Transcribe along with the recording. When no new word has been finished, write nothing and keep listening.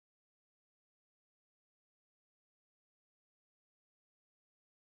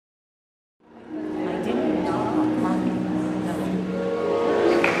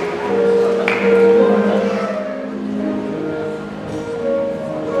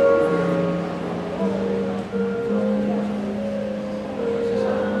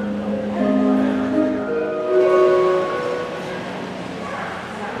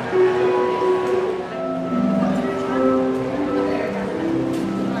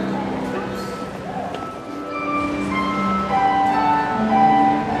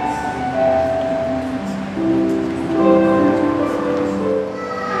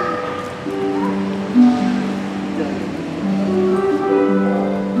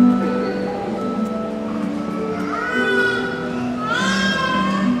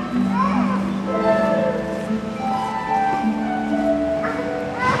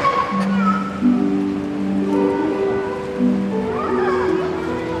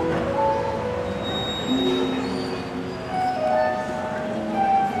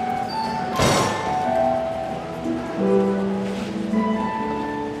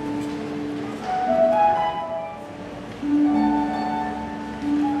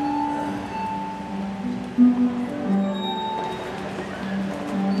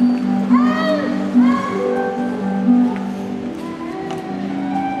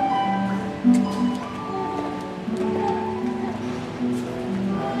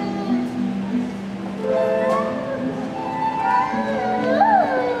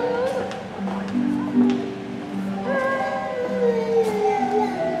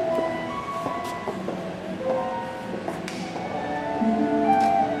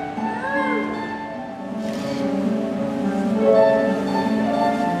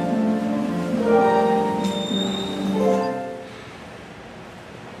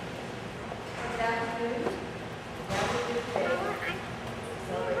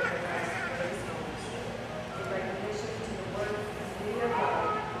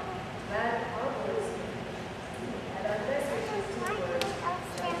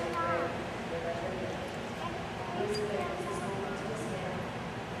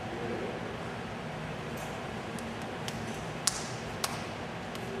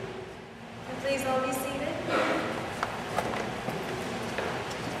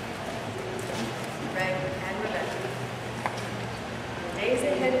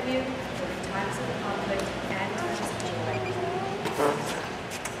Harmony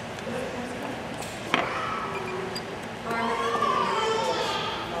in your divorce,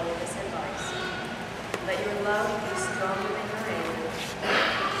 follow this advice. Let your love be stronger than your anger.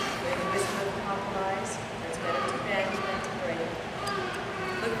 With the wisdom of compromise, it's better to bend than to break.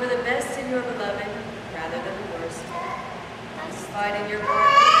 Look for the best in your beloved rather than the worst. Confide in your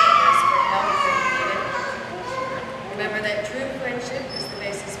partner, ask for help when you need it. Remember that true friendship is the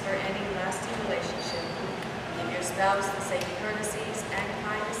basis for any lasting relationship. Give your spouse the same courtesies and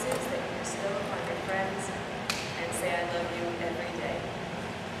kindnesses that you bestow upon your friends, and say, I love you every day.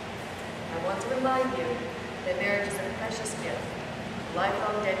 I want to remind you that marriage is a precious gift, a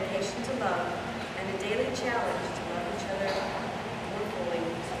lifelong dedication to love, and a daily challenge to love each other more fully and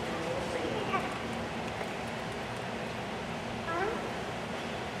more freely.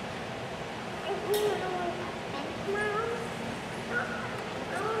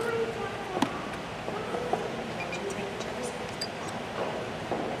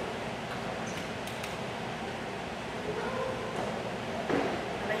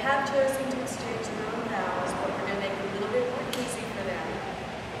 I have chosen to exchange their own vows, but we're going to make it a little bit more easy for them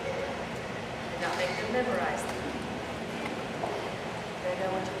and not make them memorize them. Greg, I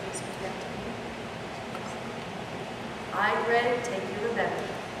want you to please repeat after me. I, Greg, take you, Rebecca,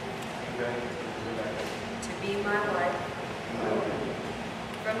 to be my wife.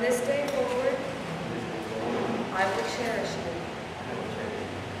 From this day forward, I will cherish you.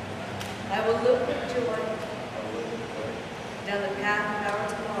 I will look with joy down the path of our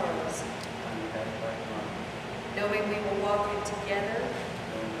tomorrows, knowing we will walk it together,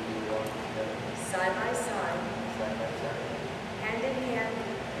 side by side, hand in hand,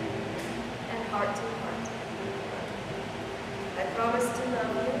 and heart to heart. I promise to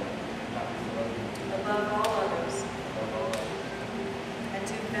love you above all others, and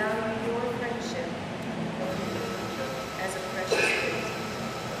to value your friendship as a precious gift.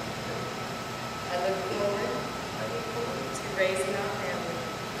 I look forward to raising our family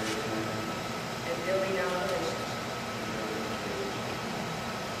and building our relationship.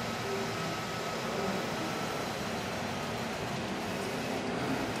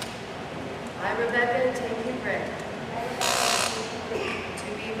 I, Rebecca, take you, Greg, to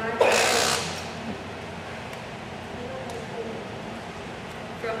be my husband.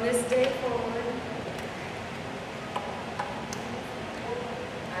 From this day forward,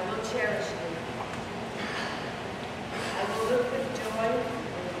 I will cherish you. I will look with joy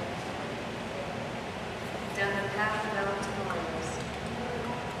down the path of our tomorrows,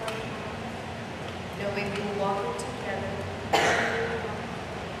 knowing we will walk it together,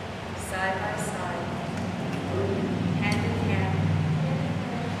 side by side, hand in hand,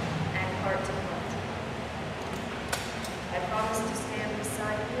 and heart to heart. I promise to stand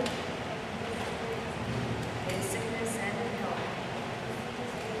beside you in sickness and in health,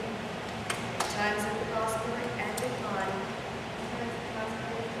 in times of prosper and decline,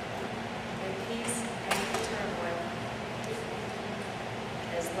 in peace and in turmoil,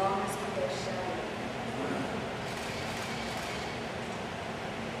 as long as we both shall live.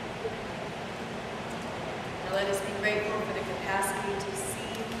 Now let us be grateful for the capacity to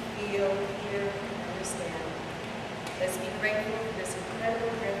see, feel, hear, and understand. Let's be grateful for this incredible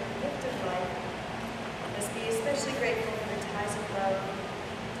gift of life. Let's be especially grateful for the ties of love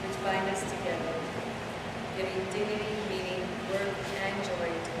which bind us together, giving dignity, meaning, worth, and joy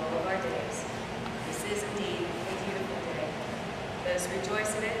to all of our days. This is indeed a beautiful day. Let us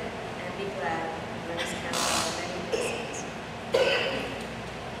rejoice in it and be glad. Let us count on the many blessings.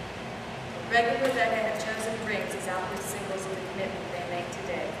 Greg and Rebecca have chosen rings as outward symbols of the commitment they make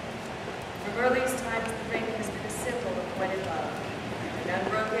today. From earliest times, the ring has been a symbol of wedded love, an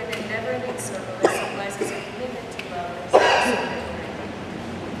unbroken and never-ending circle that symbolizes a commitment to love and service.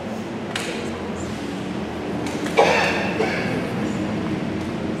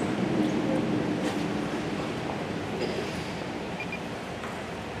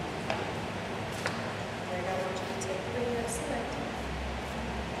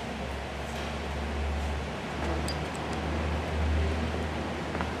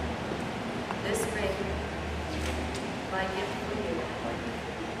 This ring, my gift for you,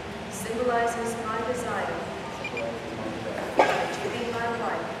 symbolizes my desire that you be my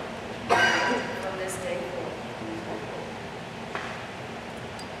wife from this day forth.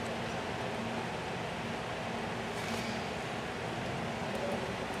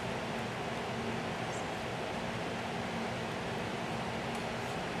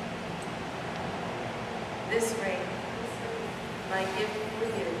 This ring, my gift for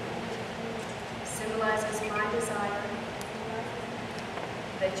you, symbolizes my desire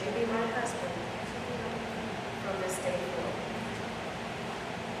that you be my husband from this day forth.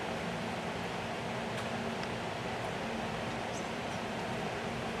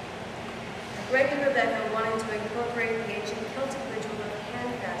 Greg and Rebecca wanted to incorporate the ancient Celtic ritual of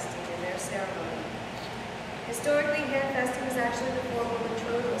handfasting in their ceremony. Historically, handfasting was actually the form of a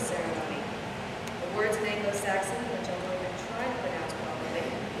betrothal ceremony. The words in Anglo-Saxon, which I won't even try to pronounce properly,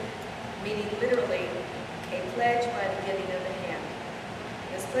 meaning literally a pledge by the giving of the hand.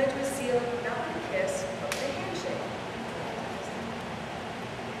 This pledge was sealed not with a kiss, but with a handshake.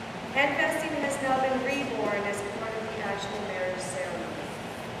 Handfasting has now been reborn as part of the actual marriage ceremony.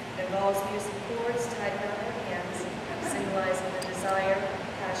 It involves the use of cords tied around our hands, symbolizing the desire,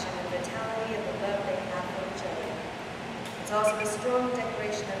 passion, and vitality of the love they have for each other. It's also a strong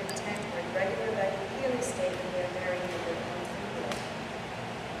declaration of intent where Greg and Rebecca clearly state that they are married in their own free will.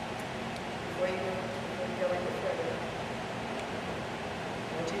 Before you go any further,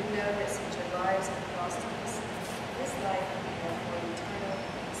 I want you to know that since your lives have crossed this life, you have more eternal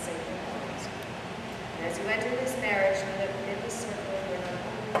and sacred bonds. And as you enter this marriage, know that within this circle, you are not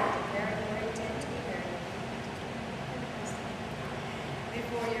only declaring your intent to be married,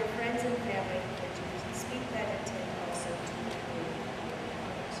 before your friends and family, that you speak that intent also to the community.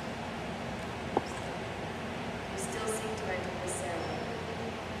 You still seek to enter this ceremony.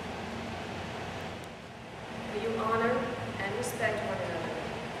 Will you honor and respect one another?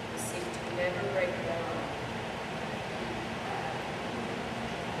 You seek to never break that honor.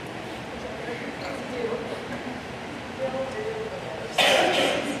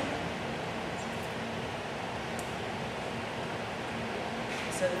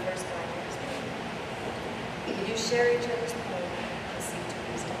 So the first line is, will you share each other's home and seek to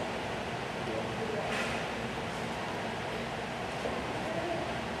resolve?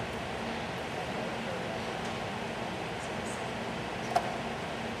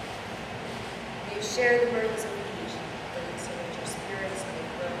 Will you share the burdens of each, so that your spirits may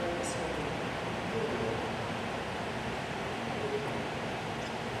grow in this union?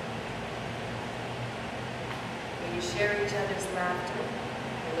 Will you share each other's laughter?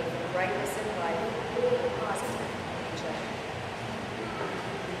 Look for brightness in life, and positive in each other.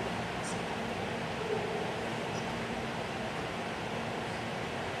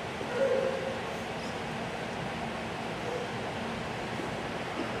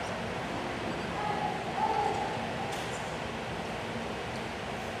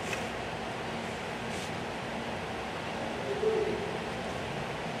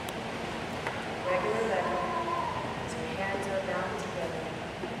 Regular letter, as your hands are bound together,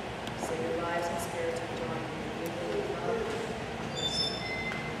 so your lives and spirits are joined in the union of love.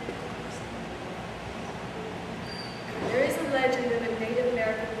 There is a legend of a Native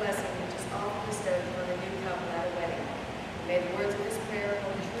American blessing which is often bestowed on a new couple at a wedding. May the words of this prayer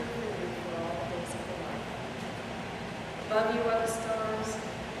hold true for you for all the days of your life. Above you are the stars,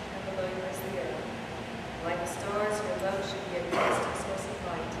 and below you is the earth. Like the stars, your love should be a constant source of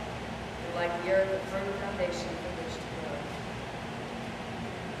light, and like the earth, a firm foundation from which to grow.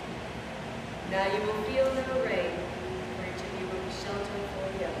 Now you will feel no rain, for each of you will be sheltered for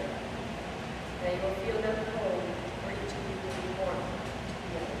the other. Now you will feel no cold, for each of you will be warm to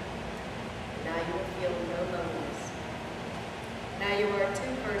the other. And now you will feel no loneliness. Now you are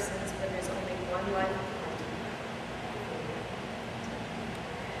two persons, but there's only one life behind you.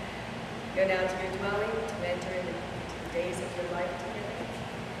 Go now to your dwelling to enter into the days of your life together.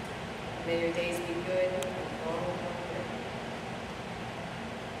 May your days be good and long.